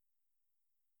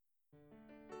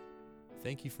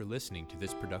Thank you for listening to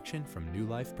this production from New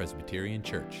Life Presbyterian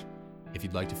Church. If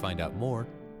you'd like to find out more,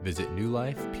 visit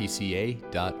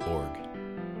newlifepca.org.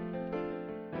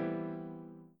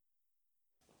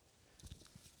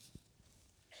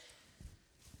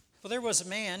 Well, there was a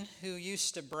man who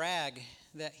used to brag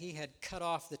that he had cut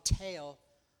off the tail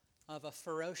of a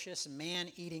ferocious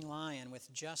man-eating lion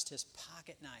with just his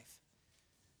pocket knife.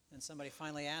 And somebody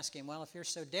finally asked him, well, if you're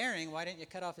so daring, why didn't you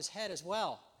cut off his head as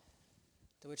well?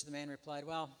 To which the man replied,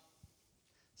 well,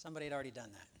 somebody had already done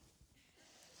that.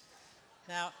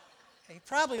 Now, he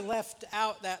probably left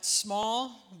out that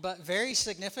small but very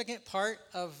significant part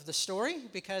of the story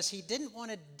because he didn't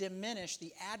want to diminish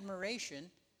the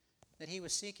admiration that he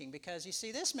was seeking. Because, you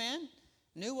see, this man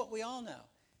knew what we all know,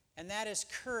 and that is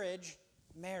courage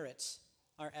merits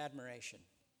our admiration.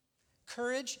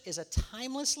 Courage is a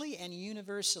timelessly and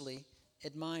universally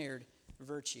admired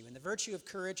virtue, and the virtue of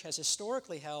courage has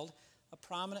historically held a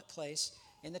prominent place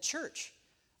in the church.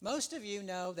 Most of you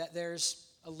know that there's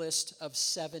a list of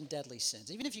 7 deadly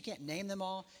sins. Even if you can't name them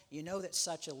all, you know that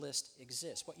such a list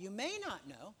exists. What you may not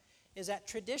know is that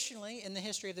traditionally in the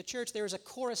history of the church, there is a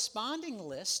corresponding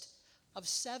list of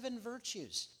 7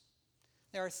 virtues.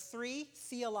 There are 3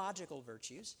 theological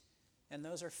virtues, and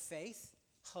those are faith,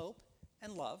 hope,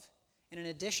 and love. And in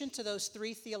addition to those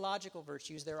 3 theological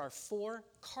virtues, there are 4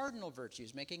 cardinal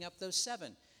virtues making up those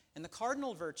 7. And the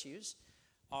cardinal virtues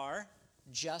are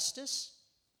justice,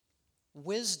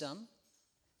 wisdom,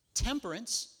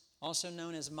 temperance, also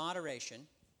known as moderation,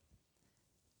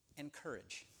 and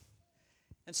courage.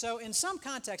 And so in some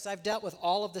contexts, I've dealt with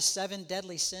all of the 7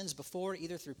 deadly sins before,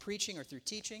 either through preaching or through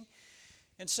teaching.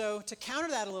 And so to counter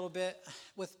that a little bit,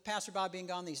 with Pastor Bob being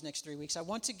gone these next 3 weeks, I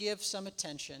want to give some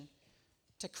attention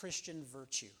to Christian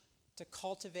virtue, to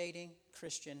cultivating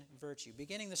Christian virtue,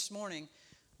 beginning this morning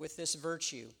with this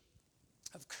virtue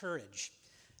of courage.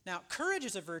 Now, courage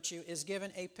as a virtue is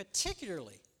given a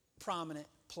particularly prominent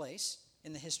place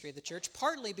in the history of the church,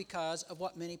 partly because of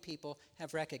what many people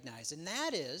have recognized, and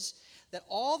that is that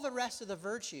all the rest of the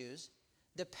virtues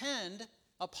depend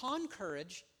upon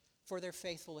courage for their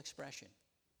faithful expression.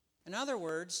 In other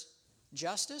words,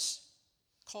 justice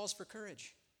calls for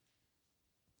courage.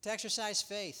 To exercise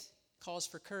faith calls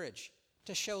for courage.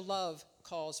 To show love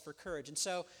calls for courage. And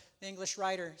so the English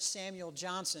writer Samuel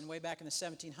Johnson, way back in the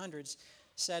 1700s,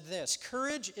 said this: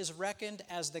 courage is reckoned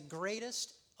as the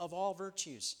greatest of all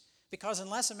virtues, because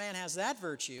unless a man has that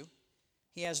virtue,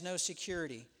 he has no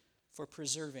security for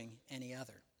preserving any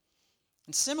other.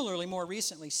 And similarly, more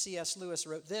recently, C.S. Lewis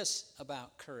wrote this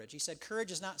about courage. He said,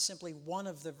 courage is not simply one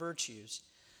of the virtues,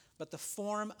 but the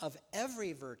form of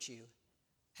every virtue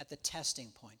at the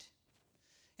testing point.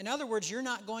 In other words, you're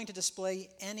not going to display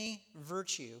any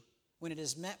virtue when it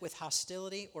is met with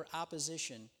hostility or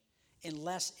opposition,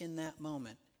 unless in that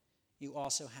moment you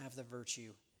also have the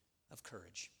virtue of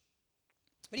courage.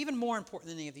 But even more important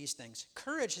than any of these things,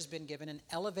 courage has been given an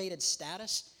elevated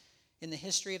status in the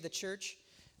history of the church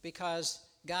because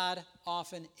God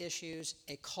often issues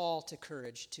a call to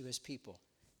courage to his people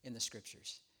in the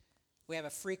Scriptures. We have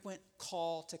a frequent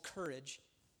call to courage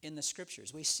in the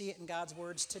Scriptures. We see it in God's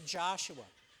words to Joshua,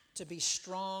 to be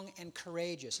strong and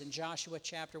courageous in Joshua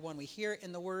chapter 1. We hear it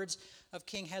in the words of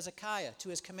King Hezekiah to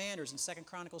his commanders in 2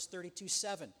 Chronicles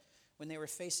 32:7 when they were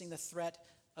facing the threat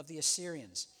of the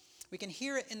Assyrians. We can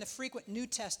hear it in the frequent New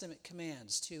Testament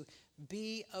commands to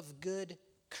be of good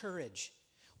courage.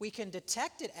 We can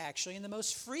detect it actually in the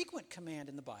most frequent command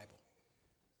in the Bible,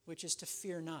 which is to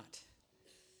fear not,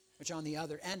 which on the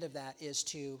other end of that is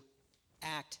to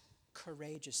act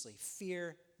courageously.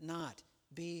 Fear not.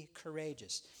 Be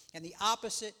courageous. And the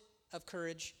opposite of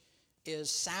courage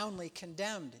is soundly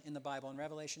condemned in the Bible in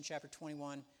Revelation chapter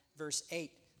 21, verse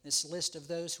 8. This list of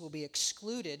those who will be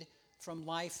excluded from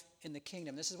life in the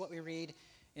kingdom. This is what we read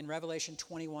in Revelation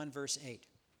 21, verse 8.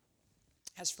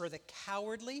 As for the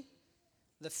cowardly,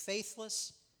 the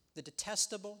faithless, the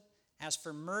detestable, as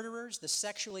for murderers, the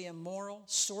sexually immoral,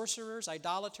 sorcerers,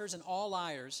 idolaters, and all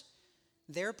liars,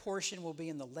 their portion will be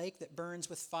in the lake that burns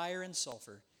with fire and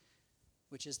sulfur,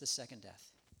 which is the second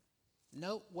death.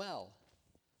 Note well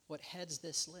what heads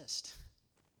this list: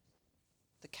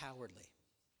 the cowardly,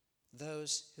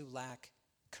 those who lack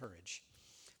courage.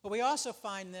 But we also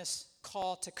find this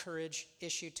call to courage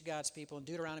issued to God's people in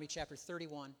Deuteronomy chapter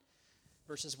 31,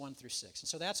 verses 1 through 6. And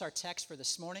so that's our text for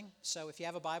this morning. So if you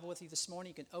have a Bible with you this morning,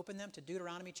 you can open them to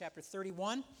Deuteronomy chapter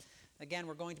 31. Again,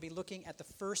 we're going to be looking at the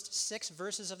first 6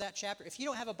 verses of that chapter. If you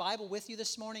don't have a Bible with you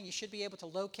this morning, you should be able to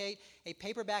locate a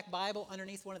paperback Bible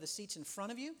underneath one of the seats in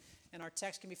front of you. And our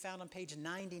text can be found on page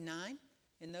 99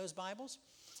 in those Bibles.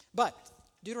 But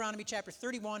Deuteronomy chapter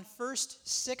 31, first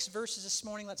 6 verses this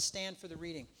morning. Let's stand for the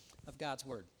reading of God's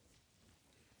word.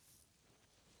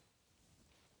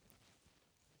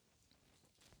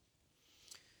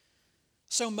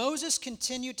 So Moses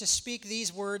continued to speak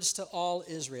these words to all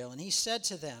Israel, and he said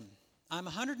to them, I'm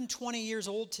 120 years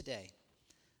old today.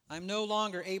 I'm no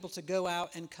longer able to go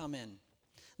out and come in.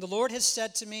 The Lord has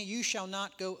said to me, you shall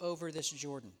not go over this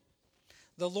Jordan.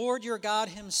 The Lord your God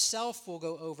himself will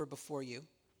go over before you.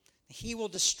 He will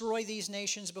destroy these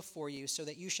nations before you so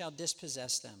that you shall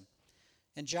dispossess them.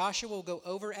 And Joshua will go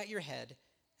over at your head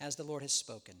as the Lord has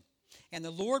spoken. And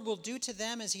the Lord will do to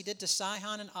them as he did to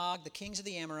Sihon and Og, the kings of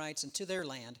the Amorites, and to their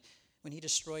land when he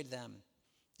destroyed them.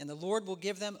 And the Lord will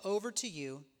give them over to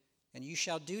you, and you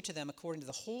shall do to them according to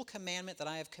the whole commandment that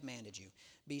I have commanded you.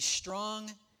 Be strong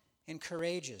and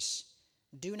courageous.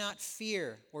 Do not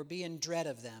fear or be in dread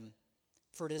of them,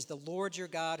 for it is the Lord your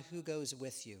God who goes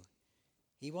with you.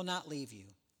 He will not leave you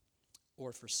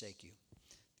or forsake you.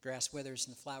 The grass withers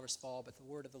and the flowers fall, but the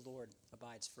word of the Lord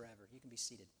abides forever. You can be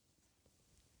seated.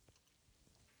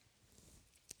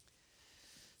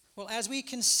 Well, as we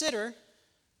consider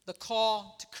the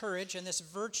call to courage and this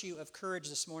virtue of courage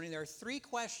this morning, there are 3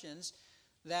 questions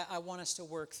that I want us to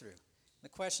work through. The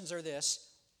questions are this: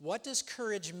 what does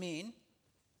courage mean?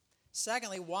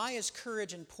 Secondly, why is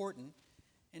courage important?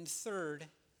 And third,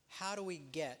 how do we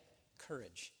get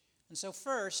courage? And so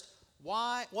first,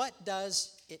 what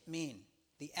does it mean?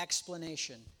 The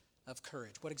explanation of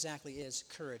courage. What exactly is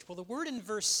courage? Well, the word in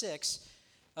verse 6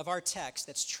 of our text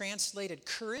that's translated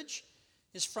courage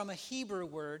is from a Hebrew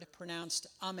word pronounced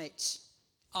ametz.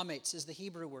 Ametz is the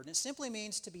Hebrew word. And it simply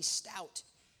means to be stout,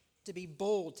 to be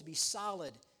bold, to be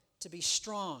solid, to be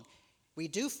strong. We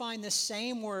do find this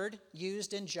same word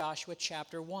used in Joshua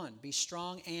chapter 1, be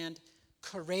strong and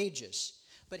courageous.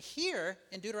 But here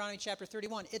in Deuteronomy chapter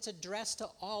 31, it's addressed to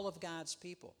all of God's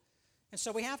people. And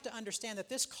so we have to understand that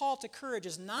this call to courage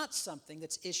is not something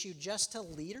that's issued just to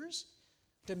leaders,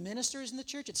 to ministers in the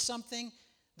church. It's something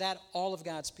that all of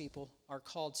God's people are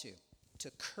called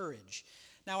to courage.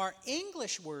 Now, our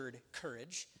English word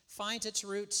courage finds its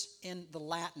roots in the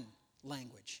Latin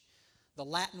language. The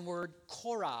Latin word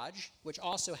courage, which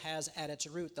also has at its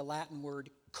root the Latin word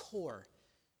cor,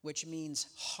 which means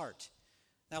heart.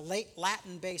 Now,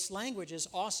 Latin-based languages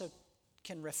also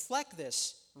can reflect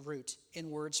this root in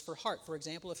words for heart. For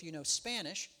example, if you know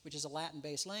Spanish, which is a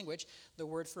Latin-based language, the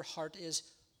word for heart is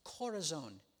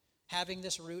corazon, having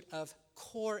this root of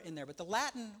cor in there. But the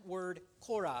Latin word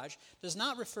courage does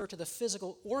not refer to the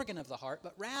physical organ of the heart,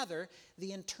 but rather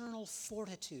the internal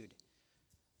fortitude,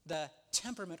 the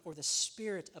temperament or the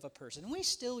spirit of a person. And we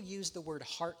still use the word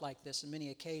heart like this on many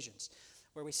occasions,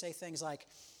 where we say things like,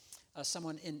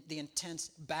 someone in the intense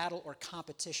battle or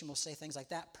competition will say things like,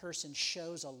 that person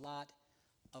shows a lot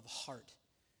of heart.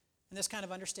 And this kind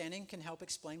of understanding can help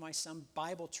explain why some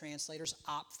Bible translators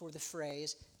opt for the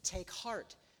phrase, take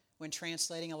heart, when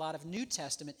translating a lot of New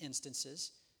Testament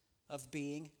instances of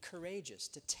being courageous,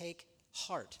 to take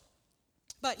heart.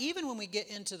 But even when we get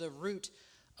into the root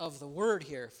of the word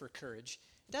here for courage,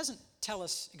 it doesn't tell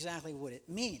us exactly what it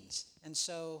means. And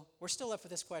so we're still left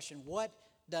with this question: what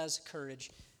does courage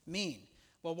mean?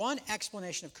 Well, one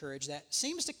explanation of courage that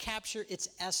seems to capture its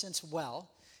essence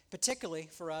well, particularly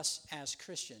for us as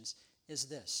Christians, is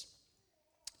this: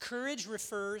 courage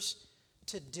refers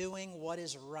to doing what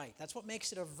is right. That's what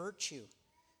makes it a virtue.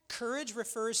 Courage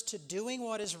refers to doing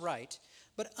what is right,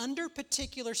 but under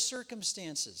particular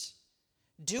circumstances.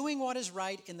 Doing what is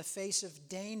right in the face of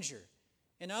danger.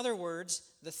 In other words,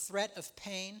 the threat of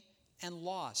pain and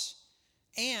loss.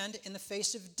 And in the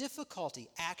face of difficulty,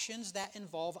 actions that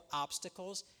involve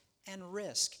obstacles and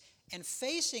risk. And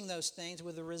facing those things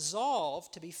with a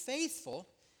resolve to be faithful,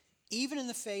 even in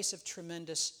the face of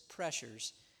tremendous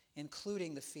pressures,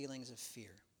 including the feelings of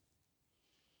fear.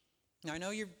 Now, I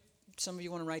know some of you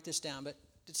want to write this down, but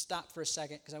stop for a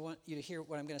second because I want you to hear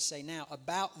what I'm going to say now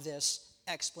about this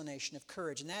explanation of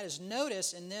courage. And that is,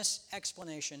 notice in this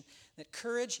explanation that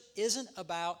courage isn't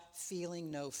about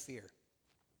feeling no fear.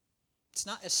 It's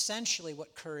not essentially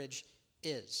what courage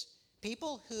is.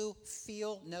 People who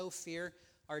feel no fear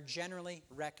are generally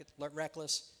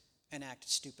reckless and act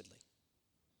stupidly,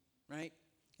 right?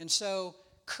 And so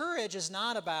courage is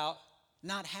not about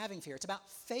not having fear. It's about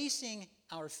facing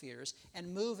our fears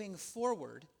and moving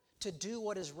forward to do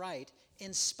what is right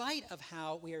in spite of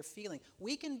how we are feeling.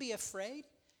 We can be afraid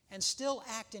and still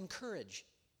act in courage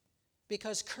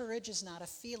because courage is not a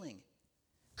feeling.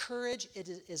 Courage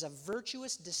is a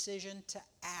virtuous decision to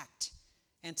act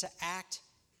and to act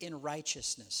in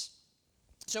righteousness.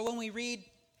 So when we read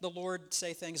the Lord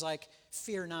say things like,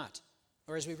 fear not,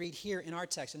 Or as we read here in our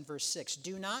text in verse 6,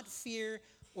 do not fear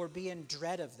or be in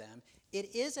dread of them.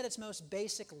 It is at its most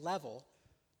basic level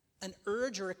an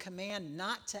urge or a command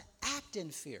not to act in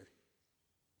fear,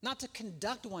 not to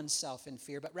conduct oneself in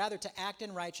fear, but rather to act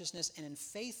in righteousness and in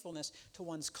faithfulness to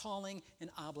one's calling and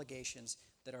obligations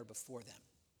that are before them.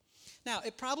 Now,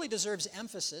 it probably deserves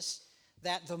emphasis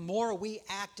that the more we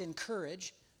act in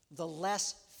courage, the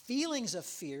less feelings of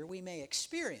fear we may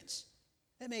experience.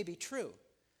 That may be true.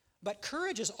 But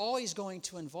courage is always going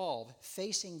to involve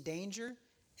facing danger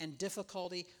and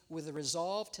difficulty with the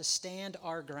resolve to stand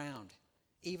our ground,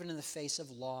 even in the face of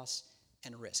loss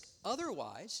and risk.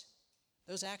 Otherwise,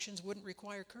 those actions wouldn't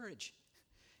require courage.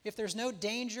 If there's no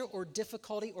danger or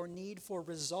difficulty or need for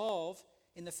resolve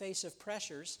in the face of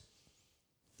pressures,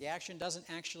 the action doesn't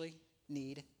actually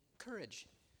need courage.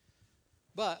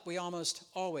 But we almost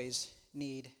always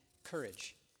need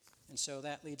courage. And so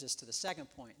that leads us to the second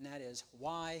point, and that is,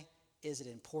 why is it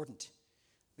important?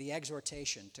 The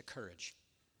exhortation to courage.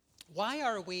 Why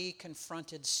are we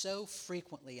confronted so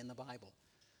frequently in the Bible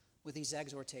with these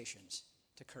exhortations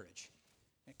to courage?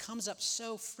 It comes up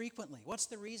so frequently. What's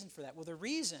the reason for that? Well, the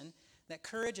reason that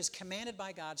courage is commanded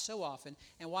by God so often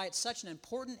and why it's such an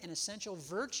important and essential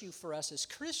virtue for us as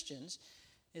Christians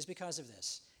is because of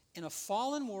this. In a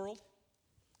fallen world,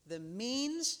 the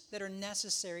means that are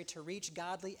necessary to reach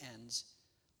godly ends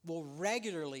will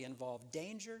regularly involve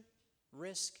danger,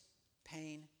 risk,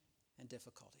 pain, and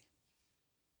difficulty.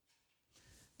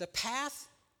 The path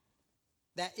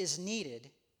that is needed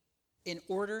in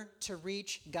order to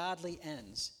reach godly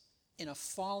ends in a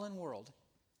fallen world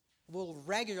will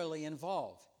regularly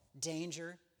involve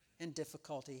danger and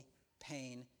difficulty,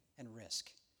 pain, and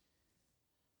risk.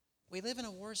 We live in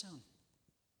a war zone.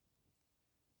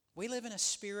 We live in a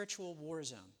spiritual war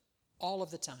zone all of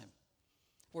the time,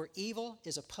 where evil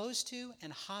is opposed to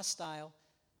and hostile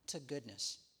to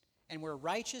goodness, and where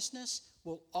righteousness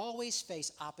will always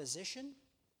face opposition,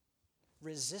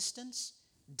 resistance,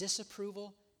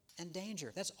 disapproval, and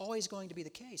danger. That's always going to be the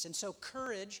case. And so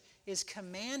courage is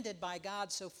commanded by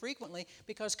God so frequently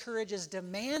because courage is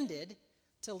demanded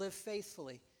to live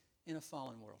faithfully in a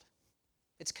fallen world.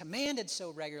 It's commanded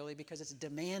so regularly because it's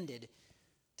demanded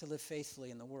to live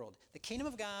faithfully in the world. The kingdom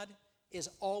of God is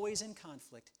always in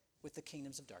conflict with the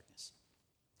kingdoms of darkness.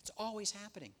 It's always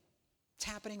happening. It's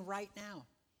happening right now,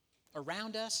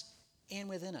 around us and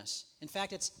within us. In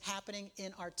fact, it's happening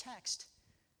in our text.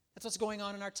 That's what's going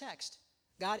on in our text.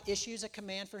 God issues a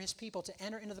command for his people to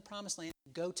enter into the promised land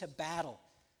and go to battle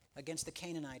against the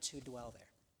Canaanites who dwell there.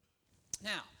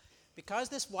 Now, because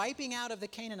this wiping out of the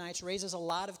Canaanites raises a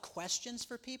lot of questions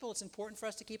for people, it's important for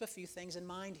us to keep a few things in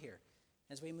mind here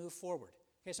as we move forward.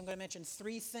 Okay, so I'm going to mention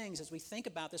three things as we think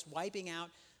about this wiping out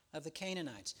of the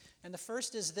Canaanites. And the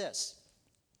first is this.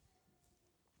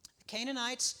 The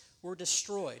Canaanites were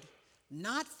destroyed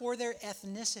not for their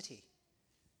ethnicity.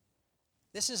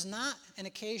 This is not an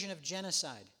occasion of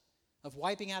genocide, of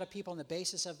wiping out a people on the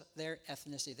basis of their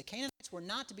ethnicity. The Canaanites were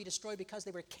not to be destroyed because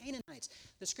they were Canaanites.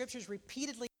 The scriptures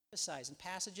repeatedly emphasize in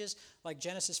passages like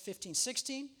Genesis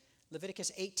 15:16,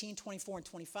 Leviticus 18:24 and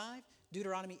 25,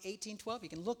 Deuteronomy 18:12. You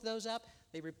can look those up.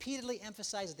 They repeatedly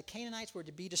emphasize that the Canaanites were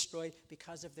to be destroyed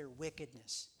because of their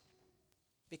wickedness,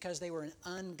 because they were an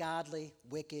ungodly,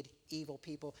 wicked, evil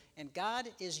people. And God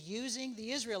is using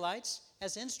the Israelites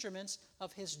as instruments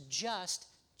of his just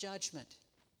judgment.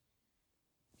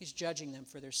 He's judging them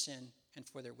for their sin and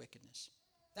for their wickedness.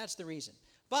 That's the reason.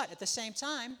 But at the same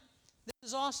time, this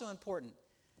is also important.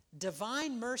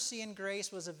 Divine mercy and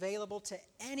grace was available to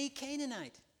any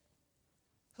Canaanite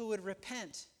who would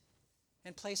repent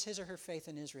and place his or her faith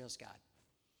in Israel's God.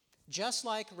 Just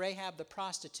like Rahab the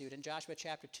prostitute in Joshua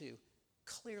chapter 2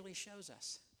 clearly shows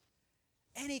us.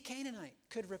 Any Canaanite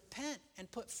could repent and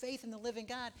put faith in the living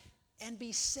God and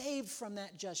be saved from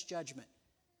that just judgment,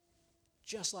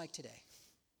 just like today.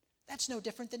 That's no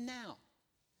different than now.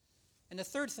 And the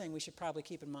third thing we should probably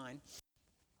keep in mind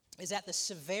is that the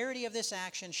severity of this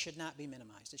action should not be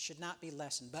minimized. It should not be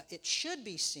lessened, but it should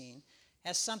be seen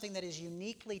as something that is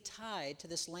uniquely tied to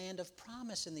this land of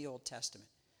promise in the Old Testament.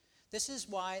 This is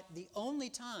why the only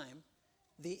time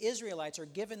the Israelites are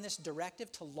given this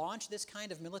directive to launch this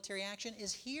kind of military action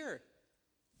is here,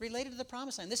 related to the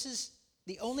promised land. This is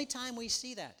the only time we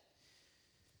see that.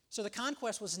 So the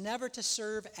conquest was never to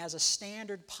serve as a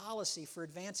standard policy for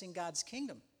advancing God's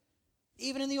kingdom.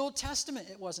 Even in the Old Testament,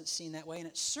 it wasn't seen that way, and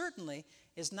it certainly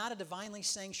is not a divinely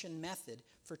sanctioned method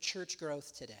for church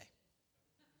growth today.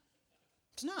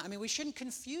 It's not. I mean, we shouldn't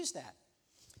confuse that.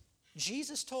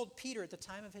 Jesus told Peter at the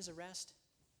time of his arrest,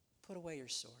 "Put away your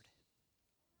sword."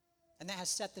 And that has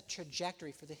set the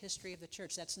trajectory for the history of the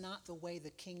church. That's not the way the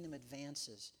kingdom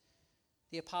advances.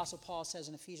 The Apostle Paul says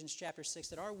in Ephesians chapter 6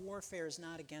 that our warfare is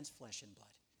not against flesh and blood,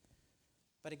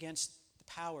 but against the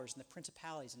powers and the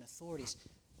principalities and authorities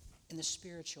in the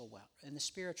spiritual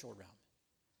realm.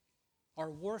 Our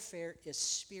warfare is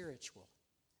spiritual,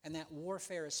 and that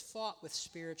warfare is fought with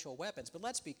spiritual weapons. But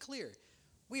let's be clear,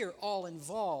 we are all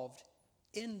involved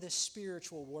in this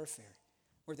spiritual warfare,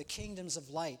 where the kingdoms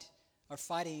of light are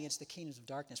fighting against the kingdoms of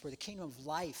darkness, where the kingdom of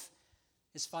life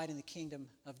is fighting the kingdom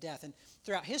of death. And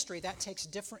throughout history, that takes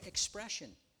different expression.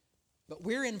 But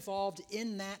we're involved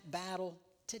in that battle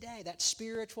today, that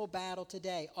spiritual battle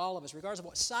today, all of us. Regardless of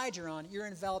what side you're on, you're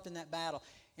enveloped in that battle.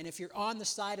 And if you're on the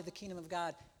side of the kingdom of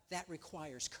God, that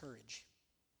requires courage.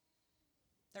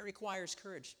 That requires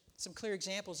courage. Some clear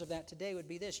examples of that today would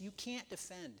be this. You can't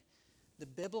defend the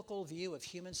biblical view of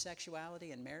human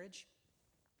sexuality and marriage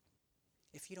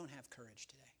if you don't have courage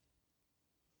today.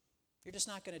 You're just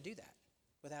not going to do that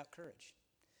without courage.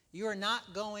 You are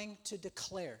not going to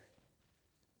declare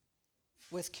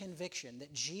with conviction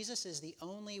that Jesus is the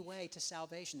only way to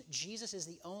salvation, that Jesus is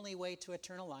the only way to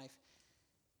eternal life,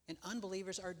 and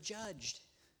unbelievers are judged.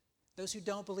 Those who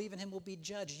don't believe in him will be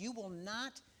judged. You will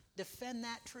not defend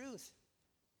that truth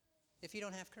if you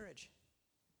don't have courage.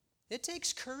 It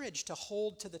takes courage to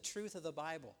hold to the truth of the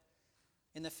Bible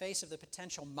in the face of the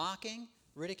potential mocking,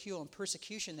 ridicule, and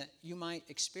persecution that you might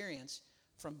experience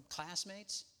from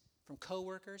classmates, from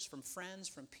coworkers, from friends,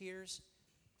 from peers,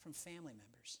 from family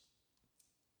members.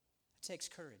 It takes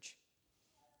courage.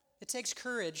 It takes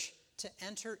courage to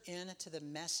enter into the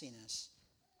messiness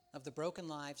of the broken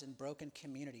lives and broken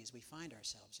communities we find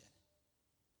ourselves in.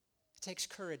 It takes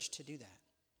courage to do that.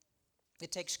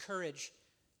 It takes courage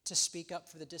to speak up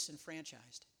for the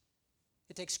disenfranchised.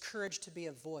 It takes courage to be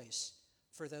a voice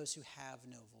for those who have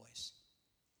no voice.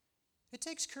 It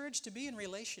takes courage to be in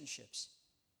relationships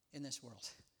in this world.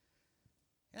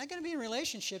 You're not going to be in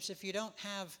relationships if you don't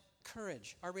have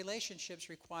courage. Our relationships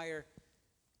require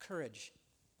courage.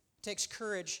 It takes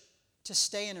courage to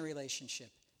stay in a relationship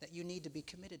that you need to be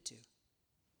committed to.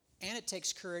 And it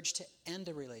takes courage to end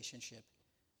a relationship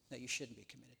that you shouldn't be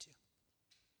committed to.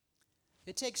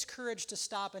 It takes courage to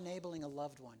stop enabling a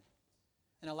loved one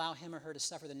and allow him or her to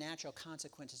suffer the natural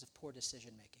consequences of poor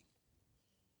decision making.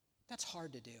 That's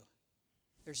hard to do.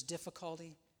 There's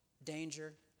difficulty,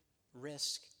 danger,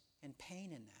 risk, and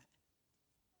pain in that.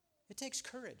 It takes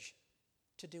courage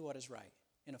to do what is right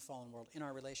in a fallen world, in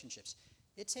our relationships.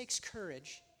 It takes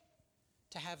courage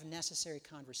to have necessary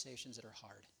conversations that are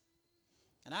hard.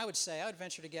 And I would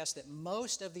venture to guess that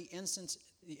most of the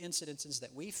incidences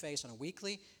that we face on a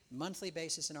weekly, monthly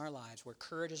basis in our lives where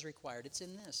courage is required, it's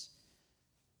in this.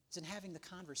 It's in having the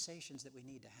conversations that we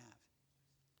need to have.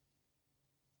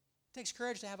 It takes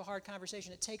courage to have a hard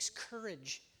conversation. It takes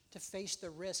courage to face the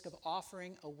risk of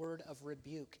offering a word of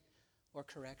rebuke or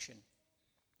correction.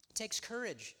 It takes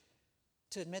courage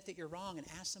to admit that you're wrong and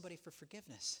ask somebody for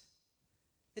forgiveness.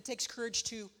 It takes courage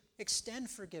to extend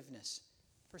forgiveness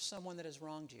for someone that has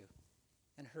wronged you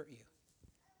and hurt you.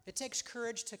 It takes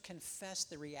courage to confess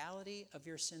the reality of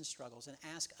your sin struggles and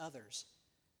ask others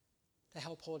to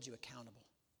help hold you accountable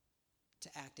to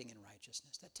acting in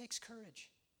righteousness. That takes courage.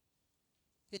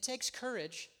 It takes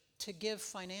courage to give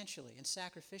financially and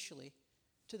sacrificially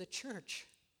to the church.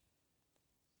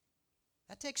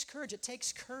 That takes courage. It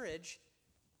takes courage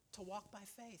to walk by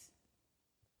faith.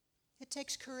 It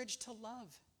takes courage to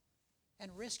love and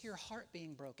risk your heart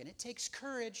being broken. It takes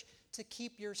courage to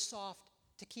keep your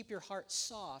heart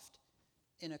soft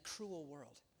in a cruel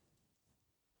world,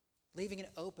 leaving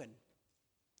it open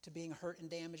to being hurt and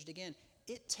damaged again.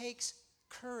 It takes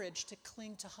courage to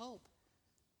cling to hope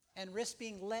and risk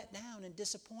being let down and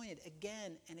disappointed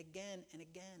again and again and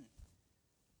again.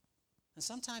 And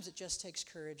sometimes it just takes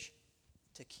courage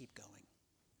to keep going.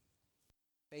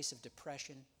 In the face of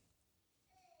depression,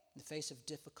 in the face of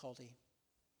difficulty,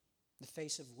 in the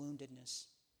face of woundedness,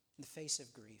 in the face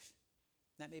of grief.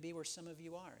 That may be where some of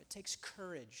you are. It takes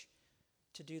courage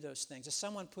to do those things. As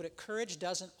someone put it, courage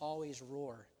doesn't always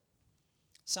roar.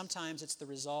 Sometimes it's the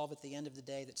resolve at the end of the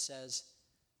day that says,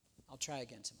 I'll try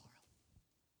again tomorrow.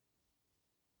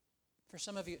 For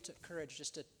some of you, it took courage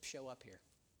just to show up here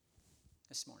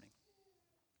this morning.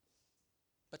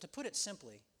 But to put it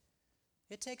simply,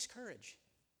 it takes courage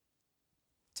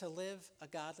to live a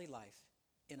godly life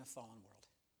in a fallen world.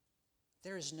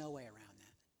 There is no way around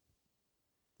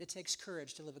that. It takes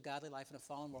courage to live a godly life in a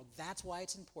fallen world. That's why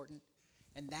it's important,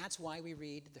 and that's why we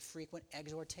read the frequent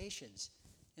exhortations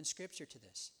in Scripture to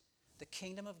this. The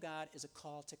kingdom of God is a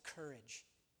call to courage.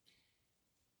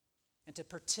 And to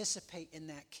participate in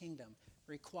that kingdom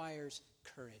requires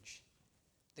courage.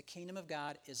 The kingdom of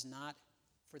God is not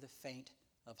for the faint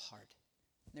of heart.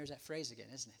 And there's that phrase again,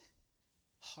 isn't it?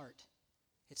 Heart.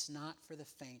 It's not for the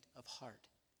faint of heart.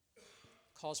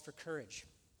 Calls for courage.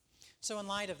 So in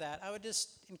light of that, I would just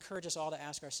encourage us all to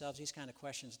ask ourselves these kind of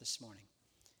questions this morning.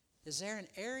 Is there an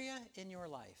area in your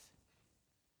life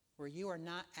where you are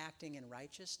not acting in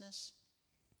righteousness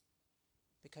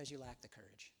because you lack the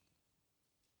courage?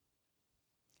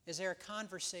 Is there a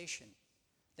conversation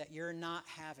that you're not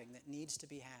having that needs to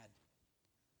be had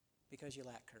because you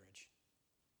lack courage?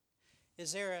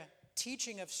 Is there a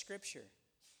teaching of Scripture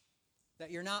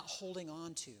that you're not holding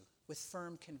on to with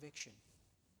firm conviction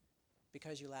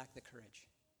because you lack the courage?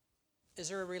 Is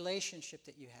there a relationship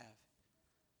that you have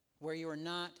where you are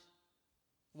not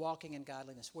walking in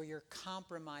godliness, where you're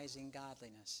compromising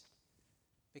godliness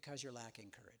because you're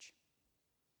lacking courage?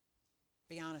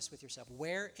 Be honest with yourself.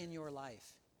 Where in your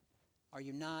life are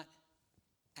you not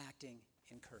acting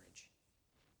in courage?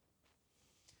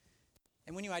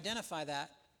 And when you identify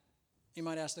that, you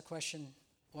might ask the question,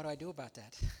 what do I do about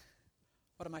that?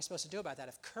 What am I supposed to do about that?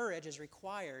 If courage is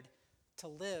required to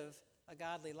live a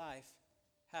godly life,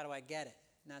 how do I get it?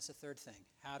 And that's the third thing.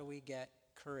 How do we get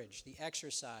courage? The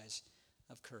exercise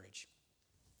of courage.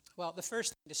 Well, the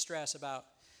first thing to stress about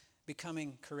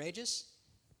becoming courageous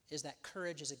is that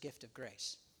courage is a gift of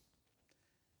grace.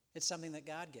 It's something that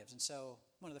God gives. And so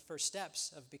one of the first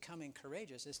steps of becoming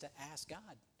courageous is to ask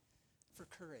God for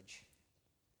courage.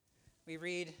 We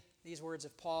read these words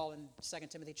of Paul in 2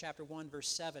 Timothy chapter 1, verse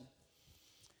 7.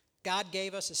 God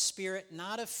gave us a spirit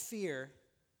not of fear,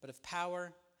 but of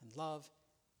power and love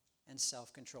and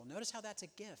self-control. Notice how that's a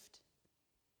gift.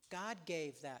 God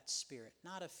gave that spirit,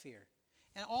 not of fear.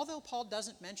 And although Paul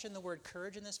doesn't mention the word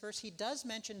courage in this verse, he does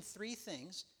mention three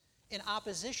things in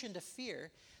opposition to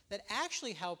fear that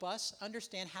actually help us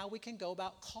understand how we can go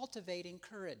about cultivating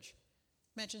courage.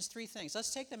 Mentions three things.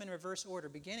 Let's take them in reverse order,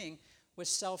 beginning with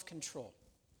self-control.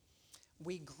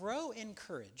 We grow in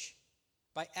courage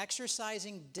by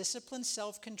exercising disciplined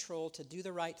self-control to do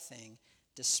the right thing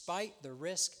despite the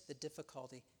risk, the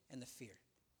difficulty, and the fear.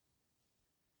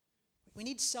 We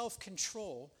need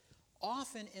self-control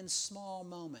often in small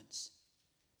moments.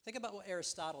 Think about what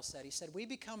Aristotle said. He said, we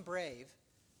become brave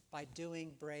by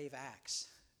doing brave acts.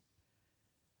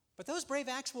 But those brave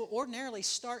acts will ordinarily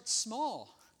start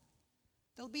small.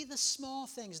 They'll be the small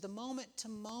things, the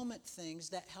moment-to-moment things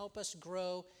that help us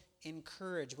grow in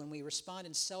courage when we respond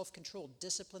in self-control,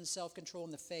 disciplined self-control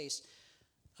in the face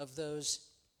of those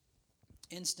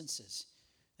instances.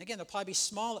 Again, they'll probably be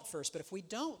small at first, but if we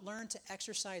don't learn to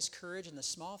exercise courage in the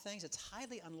small things, it's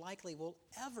highly unlikely we'll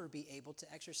ever be able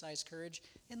to exercise courage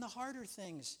in the harder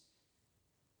things.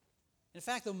 In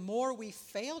fact, the more we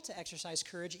fail to exercise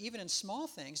courage, even in small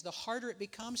things, the harder it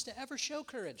becomes to ever show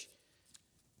courage.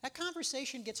 That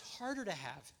conversation gets harder to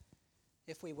have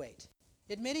if we wait.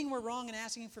 Admitting we're wrong and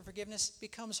asking for forgiveness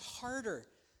becomes harder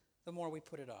the more we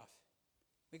put it off.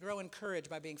 We grow in courage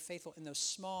by being faithful in those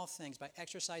small things, by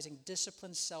exercising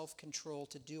disciplined self-control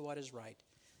to do what is right,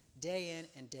 day in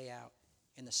and day out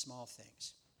in the small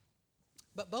things.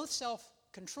 But both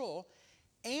self-control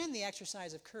and the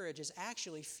exercise of courage is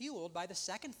actually fueled by the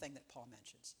second thing that Paul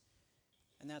mentions,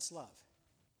 and that's love.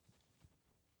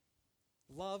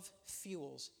 Love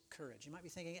fuels courage. You might be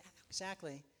thinking,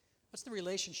 exactly, what's the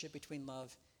relationship between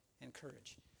love and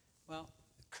courage? Well,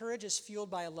 courage is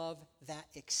fueled by a love that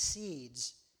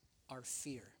exceeds our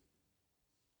fear.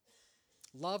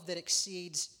 Love that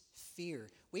exceeds fear.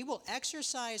 We will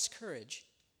exercise courage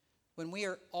when we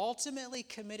are ultimately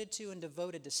committed to and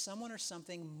devoted to someone or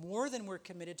something more than we're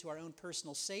committed to our own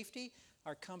personal safety,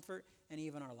 our comfort, and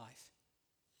even our life.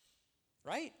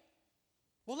 Right?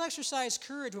 We'll exercise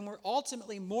courage when we're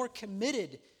ultimately more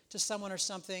committed to someone or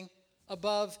something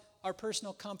above our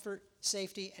personal comfort,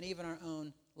 safety, and even our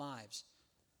own lives.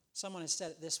 Someone has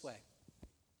said it this way.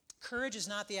 Courage is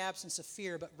not the absence of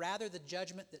fear, but rather the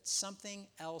judgment that something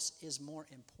else is more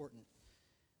important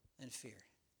than fear.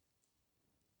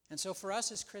 And so for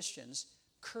us as Christians,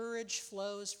 courage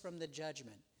flows from the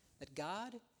judgment that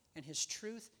God and His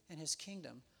truth and His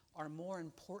kingdom are more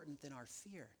important than our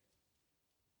fear.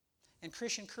 And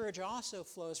Christian courage also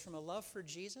flows from a love for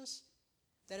Jesus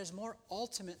that is more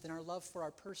ultimate than our love for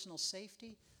our personal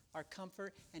safety, our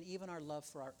comfort, and even our love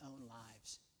for our own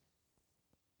lives.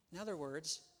 In other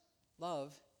words,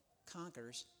 love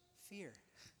conquers fear.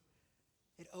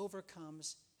 It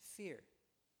overcomes fear.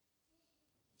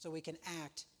 So we can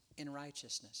act in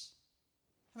righteousness.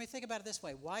 I mean, think about it this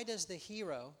way. Why does the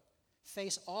hero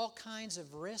face all kinds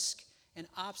of risk and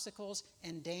obstacles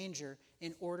and danger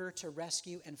in order to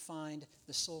rescue and find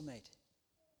the soulmate?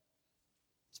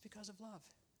 It's because of love.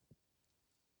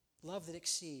 Love that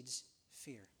exceeds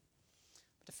fear.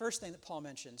 But the first thing that Paul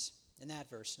mentions in that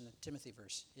verse, in the Timothy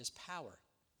verse, is power.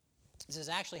 This is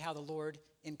actually how the Lord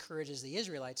encourages the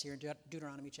Israelites here in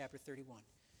Deuteronomy chapter 31.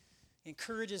 He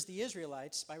encourages the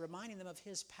Israelites by reminding them of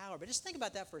his power. But just think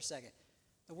about that for a second.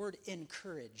 The word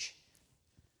encourage,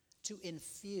 to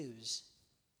infuse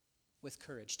with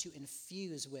courage, to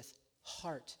infuse with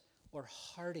heart or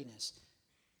hardiness,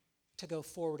 to go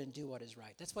forward and do what is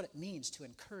right. That's what it means to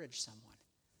encourage someone,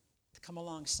 to come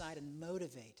alongside and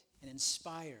motivate and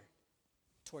inspire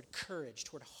toward courage,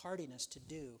 toward hardiness to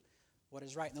do what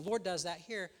is right. And the Lord does that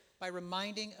here by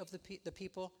reminding of the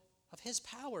people of his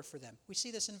power for them. We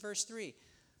see this in verse 3.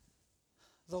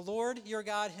 The Lord your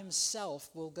God himself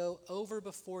will go over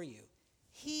before you.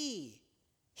 He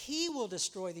will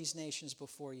destroy these nations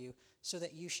before you so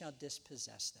that you shall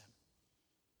dispossess them.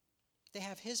 They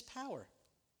have his power.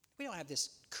 We don't have this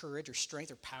courage or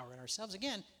strength or power in ourselves.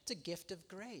 Again, it's a gift of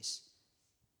grace.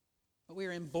 But we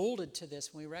are emboldened to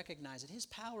this when we recognize that his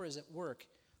power is at work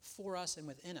for us and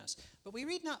within us. But we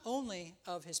read not only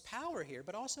of his power here,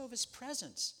 but also of his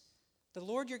presence. The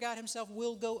Lord your God himself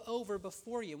will go over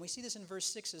before you. And we see this in verse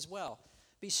 6 as well.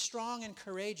 Be strong and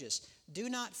courageous. Do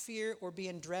not fear or be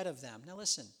in dread of them. Now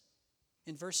listen,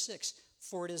 in verse 6,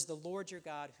 for it is the Lord your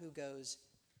God who goes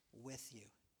with you.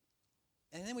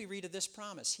 And then we read of this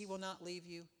promise. He will not leave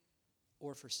you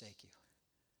or forsake you.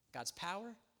 God's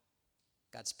power,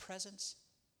 God's presence,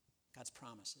 God's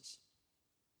promises.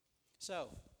 So,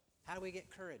 how do we get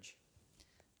courage?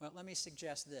 Well, let me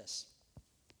suggest this.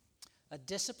 A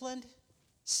disciplined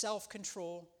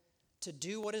self-control to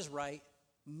do what is right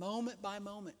moment by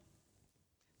moment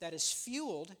that is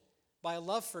fueled by a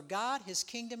love for God, his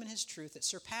kingdom, and his truth that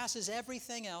surpasses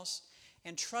everything else,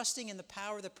 and trusting in the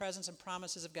power, the presence, and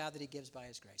promises of God that he gives by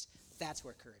his grace. That's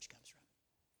where courage comes from.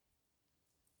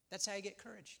 That's how you get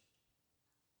courage.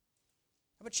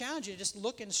 I would challenge you to just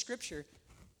look in Scripture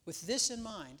with this in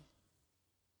mind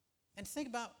and think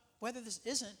about whether this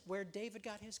isn't where David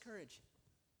got his courage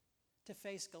to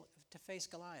face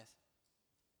Goliath.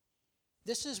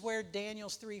 This is where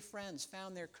Daniel's 3 friends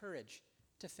found their courage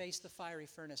to face the fiery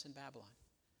furnace in Babylon.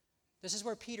 This is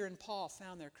where Peter and Paul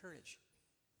found their courage.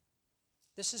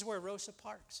 This is where Rosa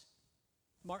Parks,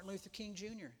 Martin Luther King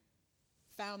Jr.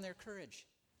 found their courage.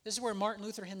 This is where Martin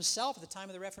Luther himself, at the time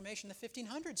of the Reformation, the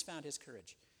 1500s, found his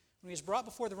courage. When he was brought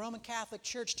before the Roman Catholic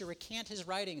Church to recant his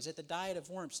writings at the Diet of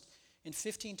Worms in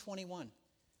 1521. He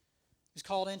was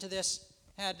called into this,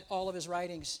 had all of his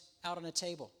writings out on a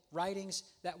table. Writings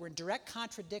that were in direct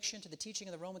contradiction to the teaching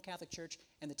of the Roman Catholic Church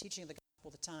and the teaching of the gospel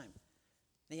at the time.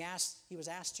 And he was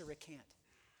asked to recant.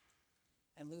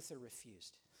 And Luther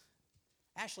refused.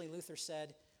 Actually, Luther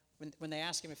said, when they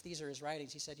asked him if these are his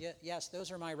writings, he said, yes,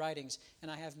 those are my writings, and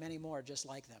I have many more just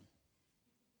like them.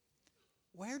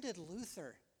 Where did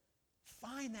Luther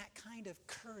find that kind of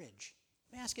courage?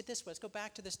 Let me ask it this way. Let's go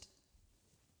back to this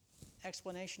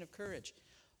explanation of courage.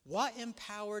 What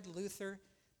empowered Luther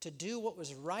to do what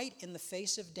was right in the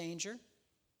face of danger,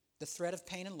 the threat of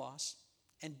pain and loss,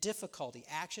 and difficulty,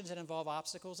 actions that involve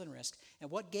obstacles and risks, and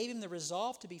what gave him the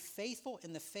resolve to be faithful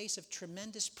in the face of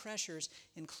tremendous pressures,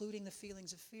 including the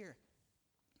feelings of fear?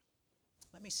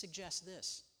 Let me suggest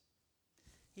this.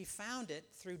 He found it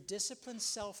through disciplined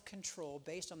self-control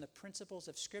based on the principles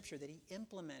of Scripture that he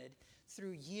implemented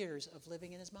through years of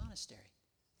living in his monastery.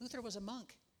 Luther was a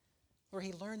monk, where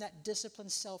he learned that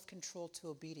disciplined self-control to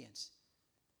obedience.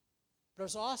 But it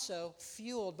was also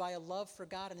fueled by a love for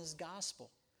God and his gospel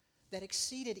that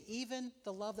exceeded even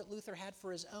the love that Luther had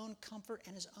for his own comfort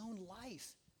and his own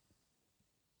life.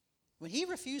 When he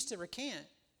refused to recant,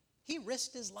 he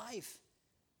risked his life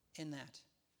in that.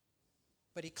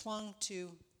 But he clung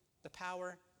to the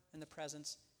power and the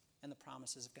presence and the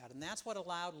promises of God. And that's what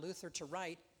allowed Luther to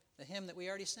write the hymn that we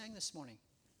already sang this morning.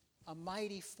 A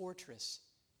mighty fortress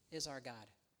is our God.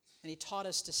 And he taught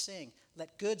us to sing,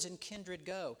 let goods and kindred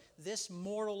go, this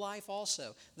mortal life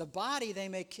also. The body they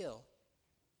may kill,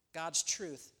 God's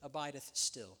truth abideth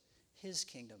still. His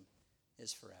kingdom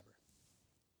is forever.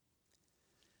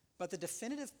 But the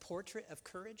definitive portrait of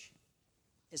courage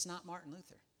is not Martin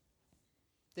Luther.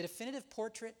 The definitive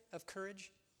portrait of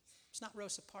courage is not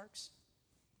Rosa Parks.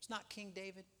 It's not King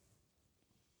David.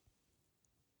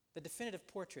 The definitive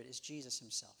portrait is Jesus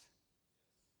himself,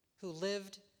 who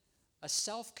lived a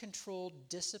self-controlled,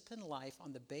 disciplined life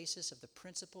on the basis of the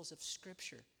principles of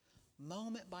Scripture,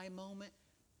 moment by moment,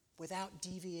 without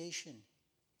deviation.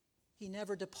 He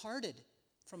never departed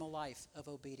from a life of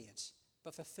obedience,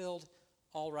 but fulfilled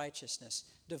all righteousness,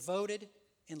 devoted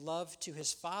in love to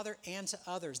his Father and to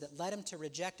others that led him to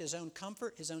reject his own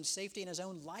comfort, his own safety, and his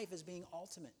own life as being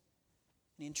ultimate.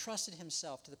 he entrusted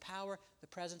himself to the power, the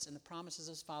presence, and the promises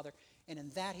of his Father, and in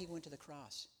that he went to the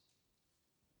cross.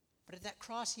 But at that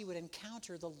cross he would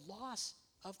encounter the loss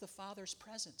of the Father's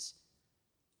presence,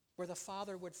 where the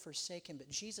Father would forsake him. But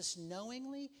Jesus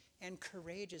knowingly and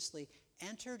courageously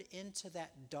entered into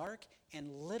that dark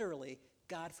and literally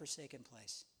God-forsaken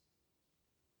place.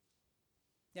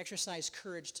 He exercised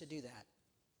courage to do that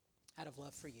out of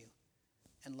love for you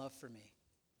and love for me,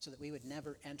 so that we would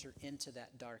never enter into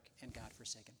that dark and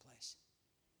God-forsaken place.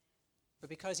 But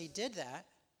because he did that,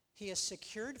 he has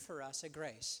secured for us a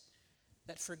grace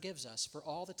that forgives us for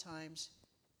all the times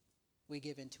we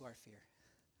give in to our fear,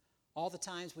 all the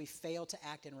times we fail to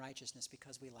act in righteousness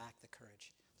because we lack the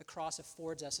courage. The cross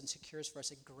affords us and secures for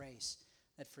us a grace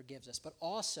that forgives us, but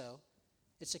also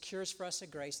it secures for us a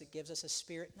grace that gives us a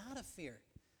spirit not of fear,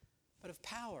 but of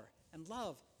power and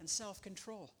love and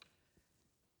self-control.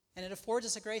 And it affords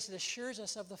us a grace that assures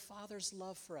us of the Father's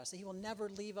love for us, that he will never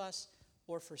leave us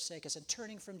or forsake us. And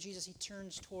turning from Jesus, he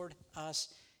turns toward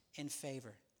us in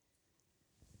favor.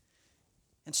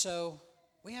 And so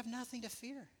we have nothing to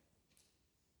fear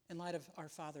in light of our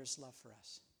Father's love for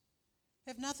us.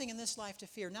 We have nothing in this life to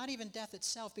fear, not even death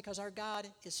itself, because our God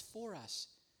is for us.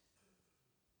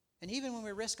 And even when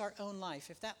we risk our own life,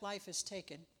 if that life is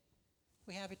taken,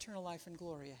 we have eternal life and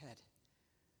glory ahead.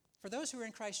 For those who are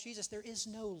in Christ Jesus, there is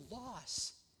no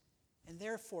loss, and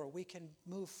therefore we can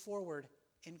move forward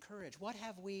in courage. What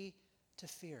have we to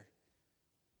fear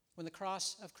when the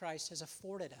cross of Christ has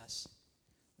afforded us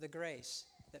the grace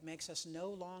that makes us no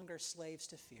longer slaves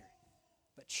to fear,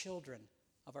 but children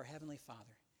of our Heavenly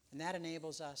Father? And that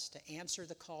enables us to answer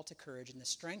the call to courage in the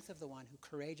strength of the one who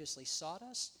courageously sought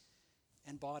us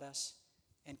and bought us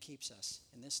and keeps us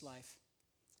in this life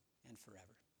and forever.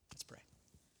 Let's pray.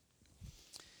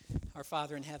 Our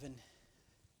Father in heaven,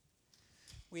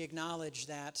 we acknowledge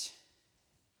that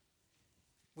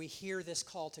we hear this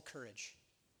call to courage,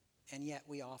 and yet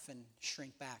we often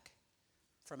shrink back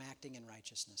from acting in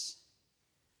righteousness.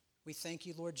 We thank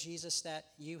you, Lord Jesus, that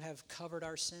you have covered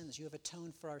our sins, you have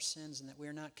atoned for our sins, and that we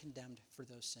are not condemned for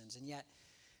those sins. And yet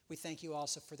we thank you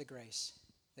also for the grace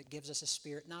that gives us a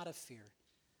spirit not of fear,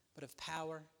 but of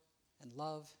power and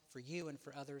love for you and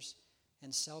for others,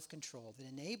 and self-control that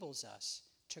enables us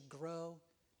to grow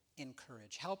in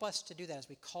courage. Help us to do that as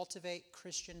we cultivate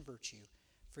Christian virtue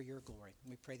for your glory. And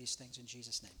we pray these things in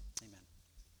Jesus' name. Amen.